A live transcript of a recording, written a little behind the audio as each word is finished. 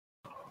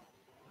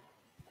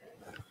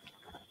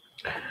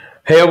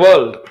Hey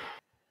world,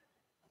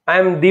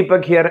 I'm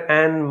Deepak here,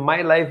 and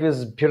my life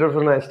is beautiful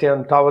and I stay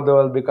on top of the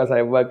world because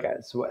I work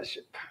as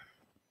worship.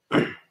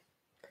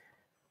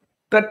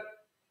 That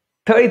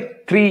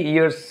 33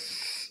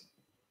 years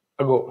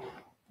ago,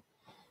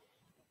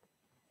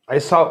 I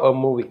saw a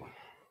movie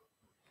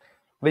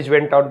which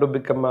went out to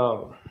become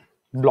a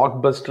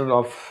blockbuster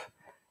of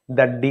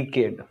that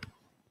decade.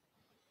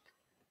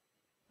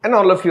 And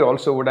all of you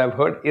also would have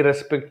heard,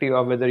 irrespective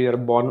of whether you're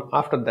born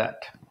after that.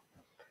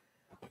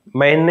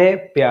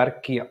 मैंने प्यार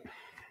किया.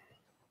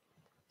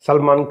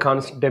 Salman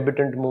Khan's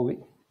debut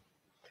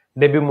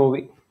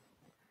movie,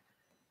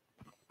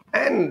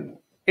 and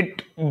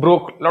it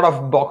broke a lot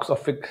of box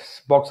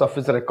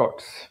office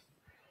records.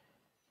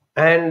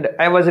 And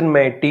I was in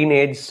my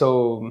teenage,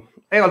 so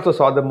I also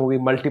saw the movie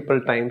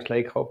multiple times,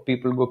 like how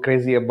people go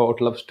crazy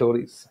about love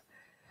stories.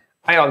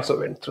 I also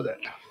went through that.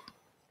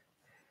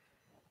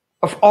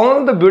 Of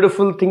all the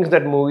beautiful things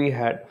that movie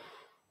had,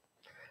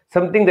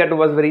 something that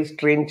was very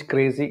strange,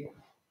 crazy,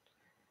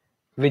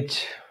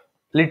 which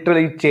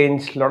literally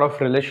changed a lot of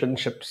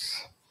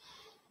relationships.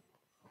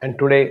 And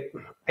today,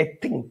 I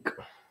think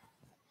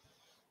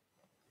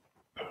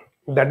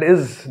that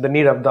is the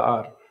need of the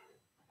hour.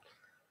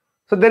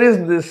 So there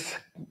is this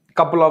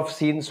couple of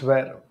scenes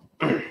where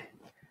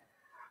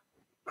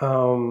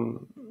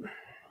um,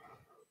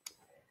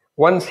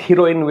 one's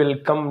heroine will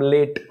come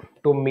late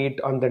to meet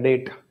on the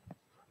date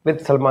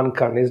with Salman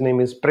Khan. His name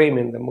is Prem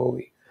in the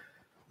movie.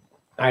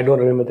 I don't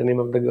remember the name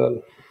of the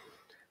girl.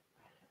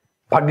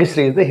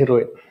 Bhagyashree is the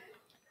heroine.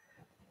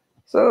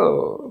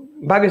 So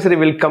Bhagyashree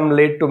will come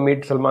late to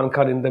meet Salman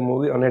Khan in the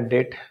movie on a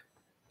date.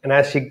 And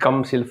as she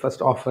comes, she'll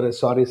first offer a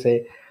sorry,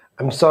 say,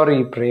 I'm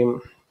sorry, Prem.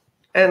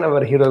 And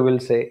our hero will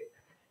say,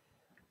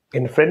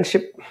 in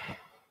friendship,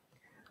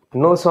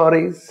 no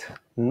sorries,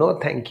 no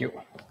thank you.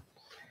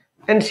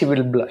 And she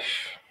will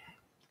blush.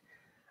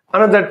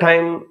 Another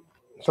time,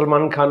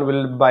 Salman Khan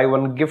will buy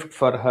one gift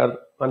for her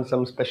on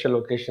some special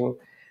occasion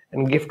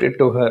and gift it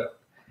to her.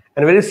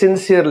 And very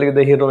sincerely,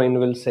 the heroine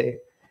will say,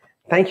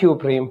 thank you,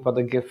 Prem, for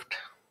the gift.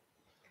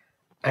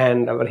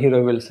 And our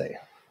hero will say,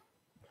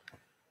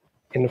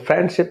 in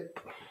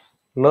friendship,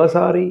 no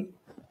sorry,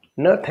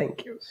 no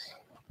thank yous.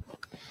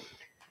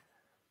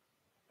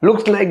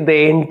 Looks like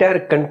the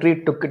entire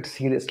country took it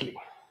seriously.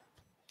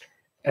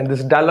 And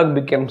this dialogue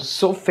became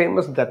so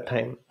famous that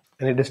time,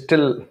 and it is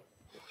still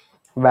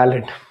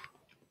valid.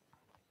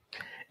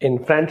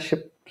 In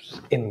friendships,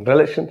 in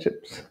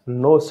relationships,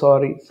 no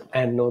sorries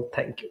and no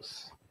thank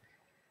yous.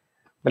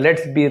 But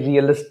let's be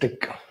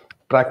realistic,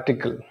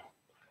 practical.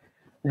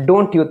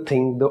 Don't you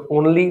think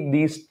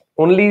these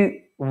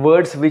only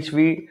words which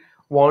we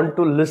want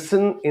to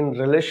listen in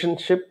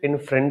relationship, in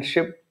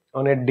friendship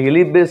on a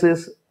daily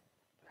basis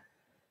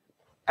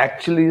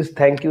actually is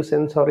thank yous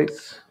and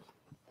sorries?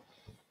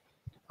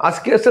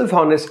 Ask yourself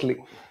honestly,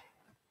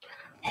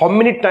 how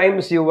many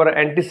times you were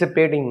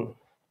anticipating,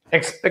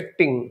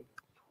 expecting,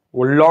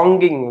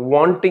 longing,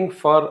 wanting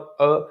for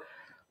a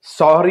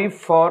sorry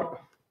for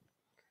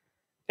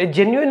a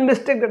genuine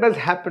mistake that has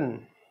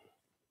happened,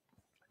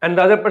 and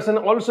the other person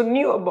also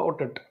knew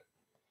about it,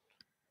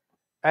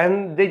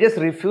 and they just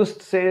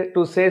refused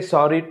to say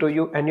sorry to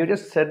you, and you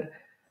just said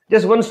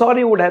just one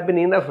sorry would have been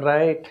enough,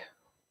 right?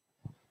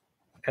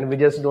 And we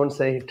just don't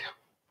say it.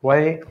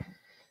 Why?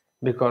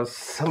 Because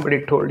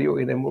somebody told you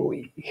in a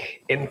movie,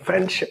 in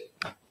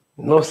friendship,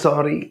 no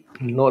sorry,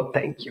 no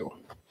thank you.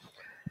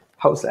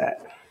 How sad.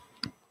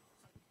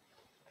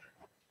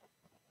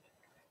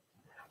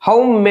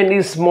 How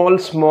many small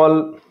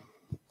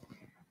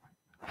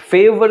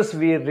favors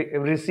we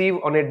receive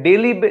on a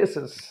daily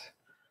basis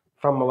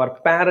from our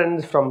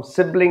parents, from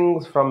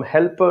siblings, from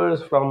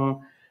helpers,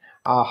 from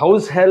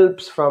house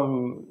helps,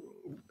 from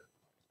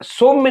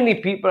so many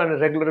people on a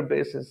regular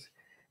basis.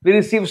 We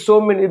receive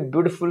so many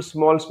beautiful,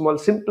 small,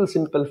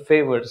 simple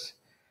favors.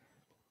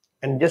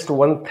 And just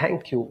one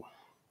thank you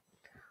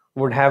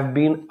would have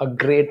been a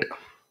great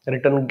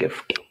return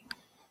gift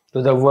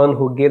to the one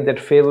who gave that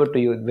favor to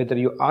you, whether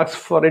you asked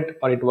for it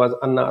or it was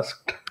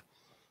unasked.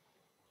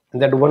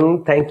 And that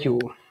one thank you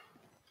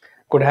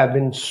could have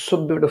been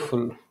so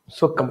beautiful,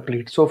 so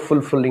complete, so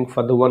fulfilling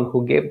for the one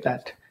who gave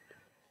that.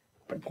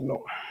 But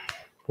no.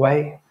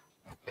 Why?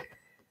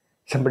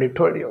 Somebody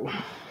told you.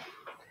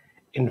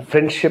 In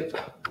friendship,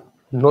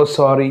 no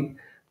sorry,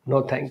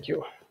 no thank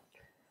you.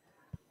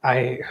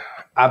 I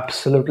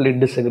absolutely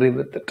disagree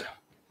with it.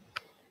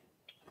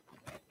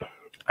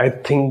 I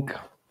think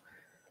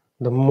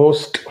the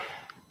most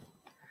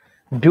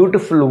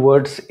beautiful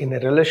words in a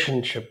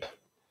relationship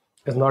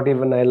is not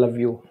even I love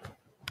you,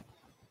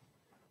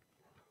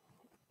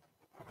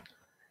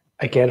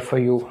 I care for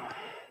you.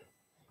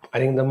 I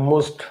think the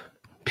most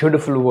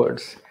beautiful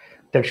words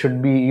that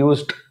should be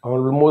used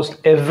almost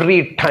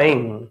every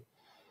time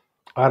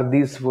are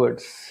these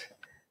words.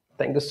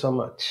 Thank you so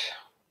much.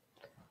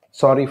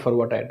 Sorry for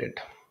what I did.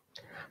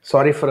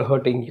 Sorry for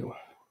hurting you.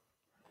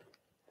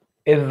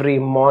 Every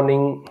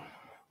morning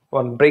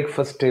on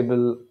breakfast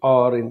table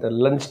or in the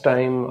lunch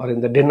time or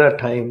in the dinner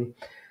time,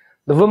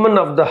 The woman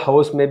of the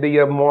house, maybe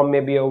your mom,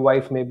 maybe your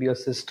wife, maybe your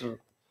sister,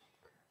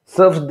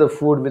 serves the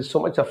food with so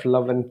much of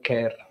love and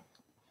care.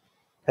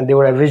 And they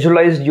would have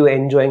visualized you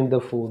enjoying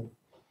the food.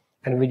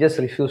 And we just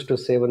refuse to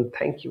say one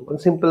thank you, one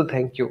simple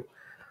thank you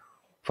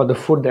for the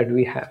food that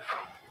we have.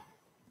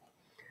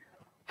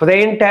 For the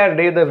entire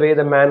day, the way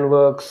the man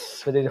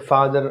works, whether your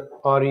father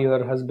or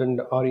your husband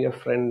or your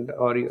friend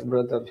or your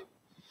brother,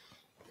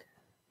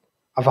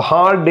 of a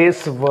hard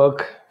day's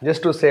work,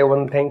 just to say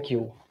one thank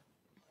you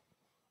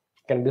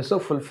can be so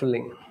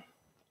fulfilling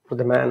for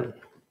the man.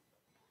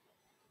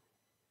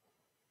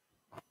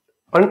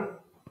 And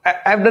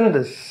I've done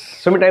this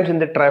so many times in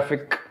the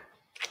traffic.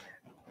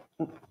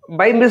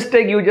 By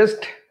mistake, you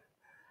just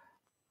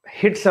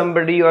hit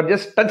somebody or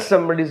just touch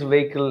somebody's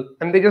vehicle,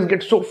 and they just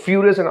get so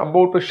furious and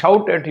about to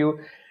shout at you.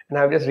 And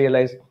I've just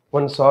realized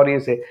one sorry,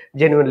 say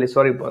genuinely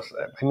sorry, boss,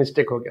 my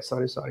mistake, okay,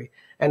 sorry,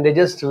 and they're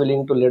just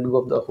willing to let go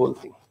of the whole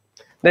thing.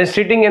 Then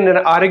sitting and then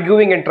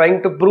arguing and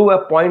trying to prove a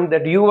point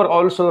that you were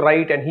also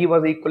right and he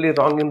was equally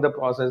wrong in the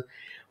process.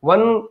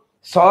 One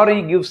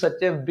sorry gives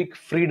such a big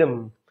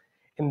freedom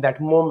in that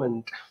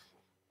moment.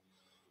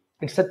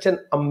 It's such an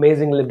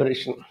amazing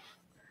liberation.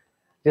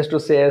 Just to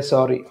say a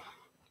sorry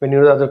when you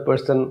know the other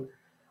person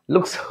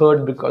looks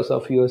hurt because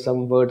of you,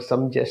 some words,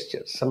 some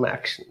gestures, some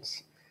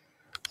actions.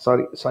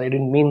 Sorry, I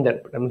didn't mean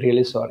that, but I'm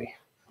really sorry.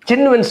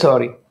 Genuine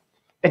sorry,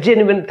 a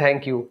genuine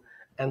thank you,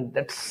 and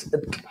that's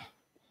it.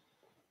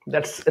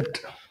 That's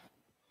it.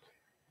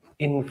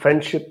 In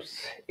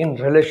friendships, in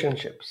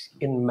relationships,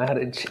 in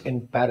marriage,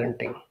 in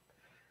parenting,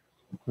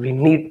 we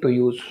need to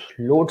use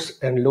loads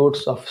and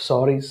loads of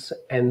sorries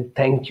and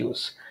thank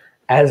yous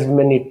as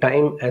many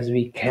times as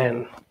we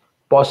can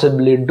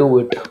possibly do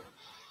it.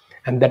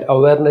 And that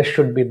awareness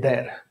should be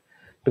there.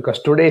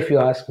 Because today, if you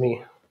ask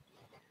me,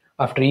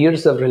 after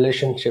years of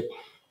relationship,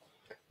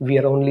 we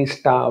are only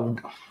starved.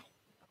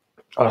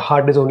 Our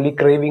heart is only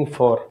craving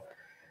for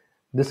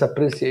this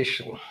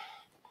appreciation,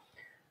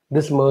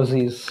 this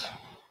mercies.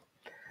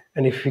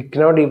 And if we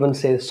cannot even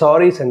say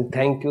sorries and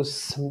thank yous,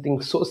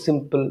 something so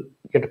simple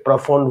yet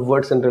profound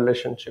words in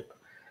relationship,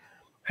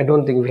 I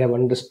don't think we have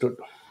understood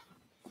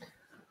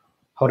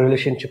how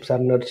relationships are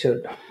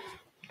nurtured.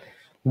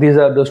 These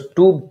are those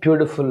two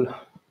beautiful,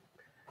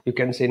 you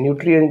can say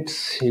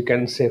nutrients, you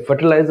can say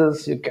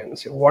fertilizers, you can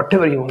say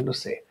whatever you want to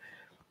say,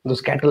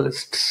 those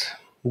catalysts,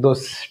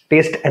 those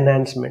taste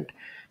enhancement,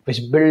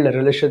 which build a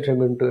relationship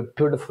into a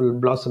beautiful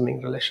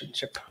blossoming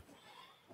relationship.